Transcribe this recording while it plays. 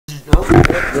Up.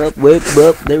 There we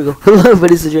go. Hello,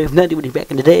 everybody. This is Jerry from Nutty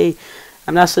back in today.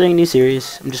 I'm not starting a new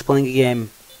series. I'm just playing a game.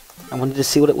 I wanted to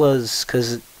see what it was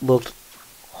because it looked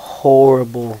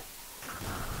horrible.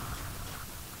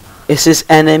 It's this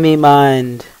enemy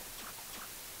mind.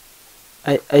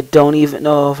 I don't even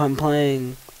know if I'm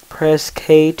playing. Press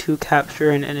K to capture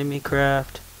an enemy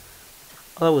craft.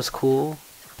 Oh, that was cool.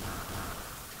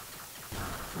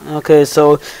 Okay,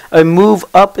 so I move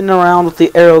up and around with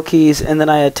the arrow keys, and then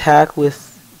I attack with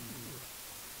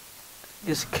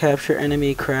just capture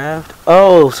enemy craft.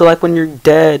 Oh, so like when you're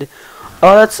dead.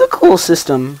 Oh, that's a cool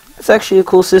system. It's actually a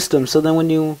cool system. So then when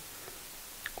you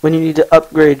need to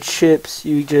upgrade ships,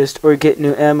 you just or get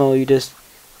new ammo, you just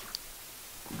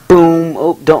boom.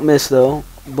 Oh, don't miss though.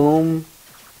 Boom.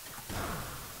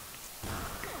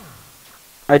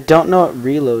 I don't know what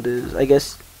reload is. I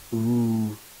guess.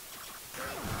 Ooh.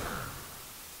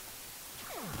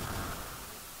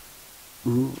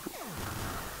 Ooh.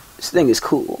 This thing is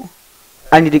cool.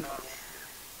 I need to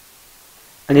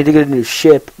get a new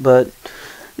ship, but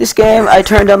this game, I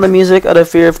turned down the music out of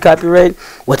fear of copyright.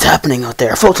 What's happening out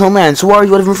there? Photon Man, so are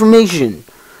you out of information?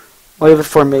 Or you have a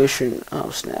formation.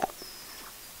 Oh, snap.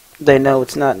 They know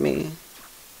it's not me.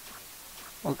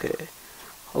 Okay.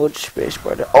 Hold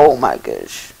spacebar to... Oh my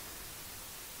gosh.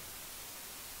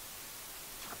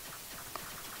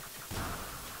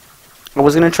 I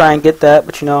was gonna try and get that,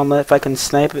 but you know, if I can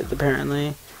snipe it,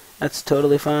 apparently, that's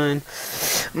totally fine.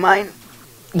 Mine,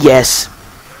 yes.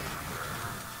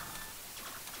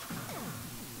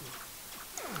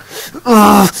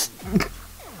 Ugh.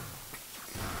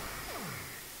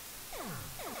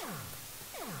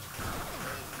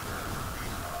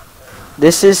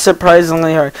 This is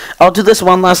surprisingly hard. I'll do this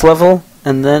one last level,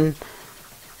 and then.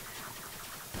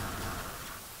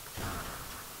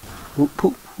 Whoop,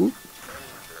 whoop, whoop.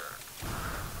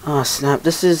 Oh snap,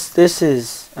 this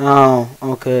is, oh,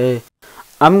 okay.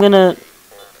 I'm gonna,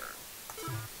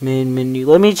 main menu,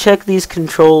 let me check these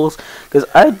controls, because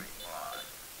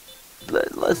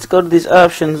let's go to these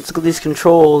options, let's go to these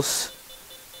controls.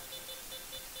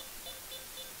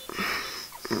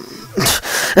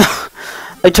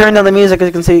 I turned down the music, as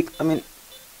you can see, I mean,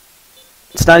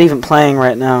 it's not even playing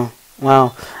right now.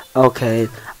 Wow, okay.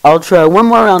 I'll try one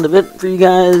more round of it for you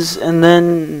guys, and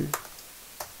then...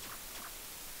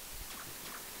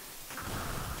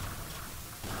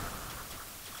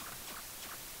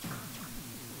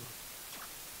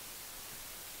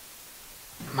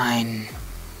 Mine.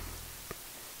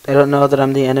 They don't know that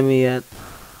I'm the enemy yet.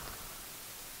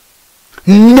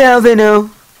 Now they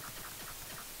know.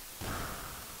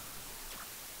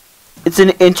 It's an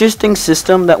interesting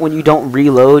system that when you don't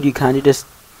reload, you kind of just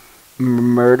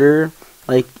murder.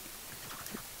 Like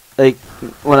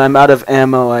when I'm out of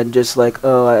ammo, I'm just like,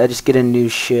 oh, I just get a new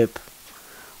ship.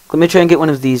 Let me try and get one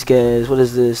of these guys. What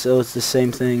is this? Oh, it's the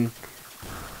same thing.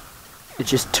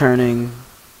 It's just turning.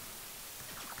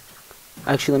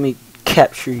 Actually, let me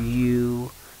capture you.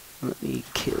 Let me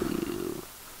kill you.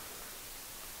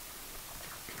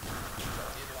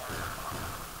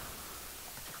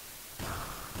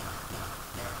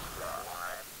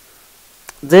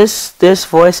 This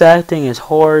voice acting is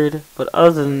horrid, but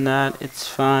other than that, it's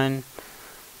fine.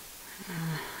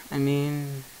 I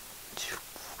mean,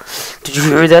 did you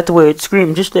hear that? The way it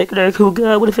screamed, just like an cool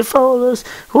guy. What if it followed us?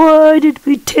 Why did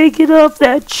we take it off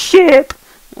that ship?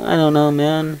 I don't know,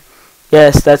 man.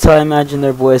 Yes, that's how I imagine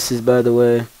their voices, by the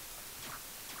way.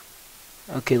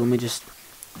 Okay, let me just...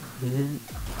 Give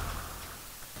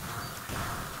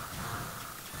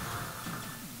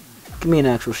me an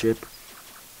actual ship.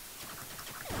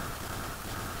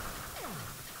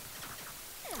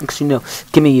 Actually, no.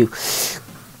 Give me you.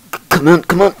 Come on,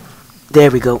 come on. There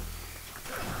we go.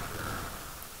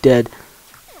 Dead.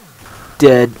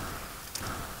 Dead.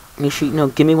 Make sure... No,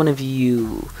 give me one of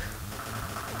you.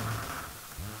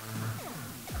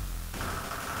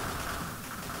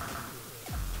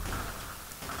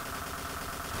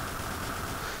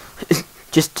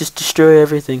 Just destroy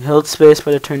everything. Hold space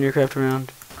by to turn your craft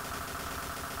around.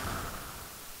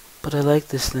 But I like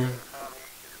this thing.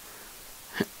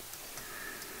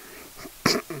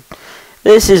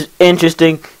 This is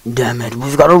interesting. Damn it,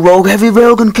 we've got a rogue heavy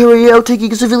railgun carrier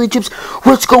taking civilian ships.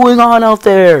 What's going on out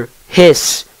there?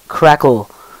 Hiss. Crackle.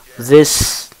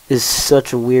 This is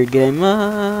such a weird game.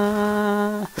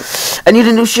 I need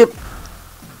a new ship.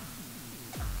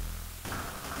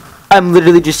 I'm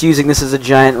literally just using this as a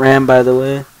giant ram, by the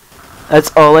way. That's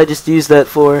all I just used that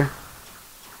for.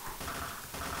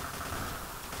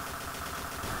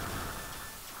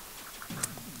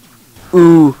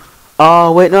 Ooh.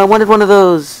 Oh, wait, no, I wanted one of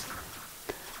those.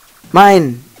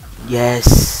 Mine.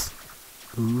 Yes.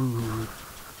 Ooh.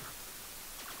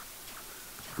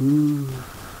 Ooh.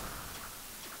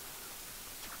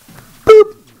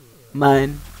 Boop.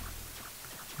 Mine.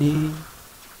 Me.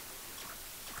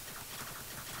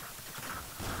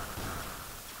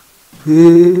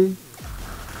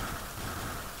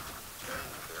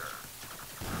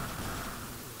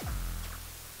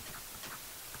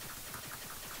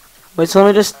 Wait, so let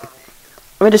me just.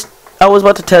 I was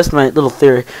about to test my little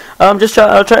theory. I'll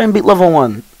try and beat level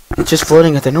 1. It's just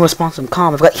floating at the no response. I'm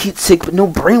calm. I've got heat sick, but no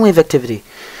brainwave activity.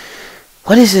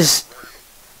 What is this?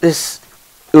 This.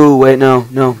 Ooh, wait, no,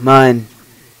 mine.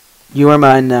 You are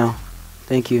mine now.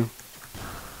 Thank you.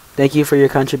 Thank you for your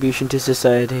contribution to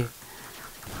society.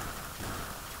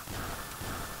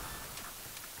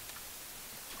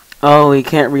 Oh, he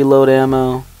can't reload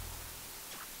ammo.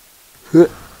 Ooh.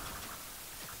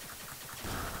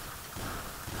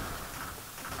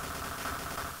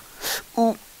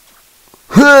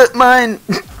 Mine.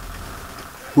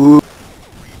 Ooh.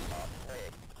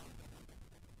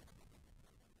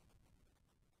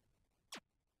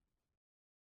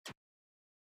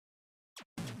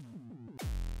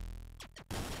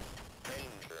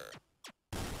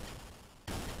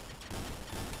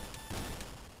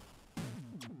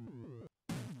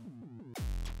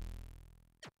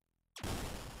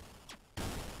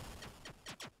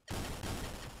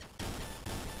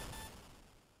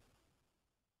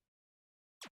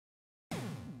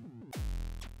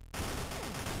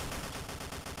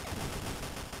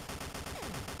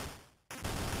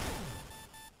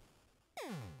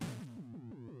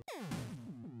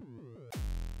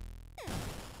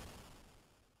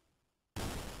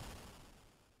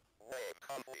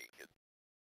 Completed.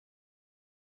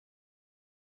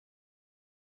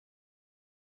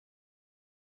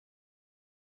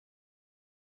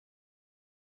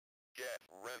 Get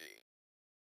ready.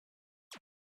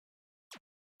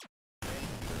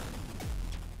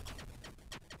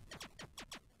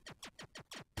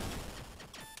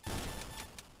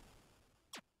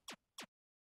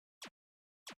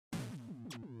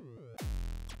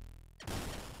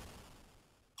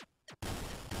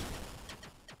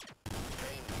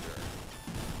 Danger.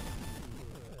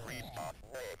 Restart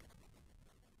wave.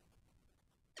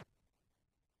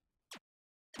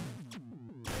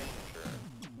 Danger.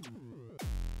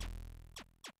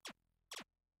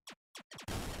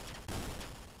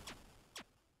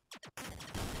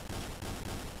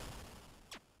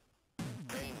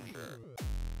 Danger.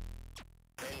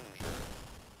 Danger.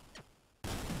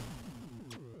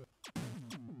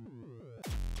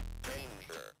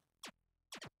 Danger.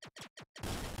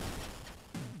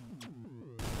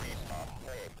 Restart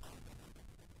wave.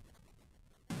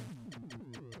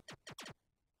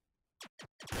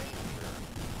 Danger.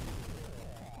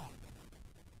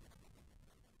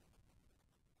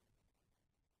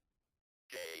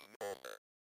 Game over.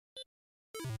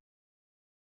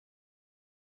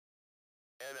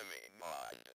 Enemy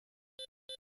mind.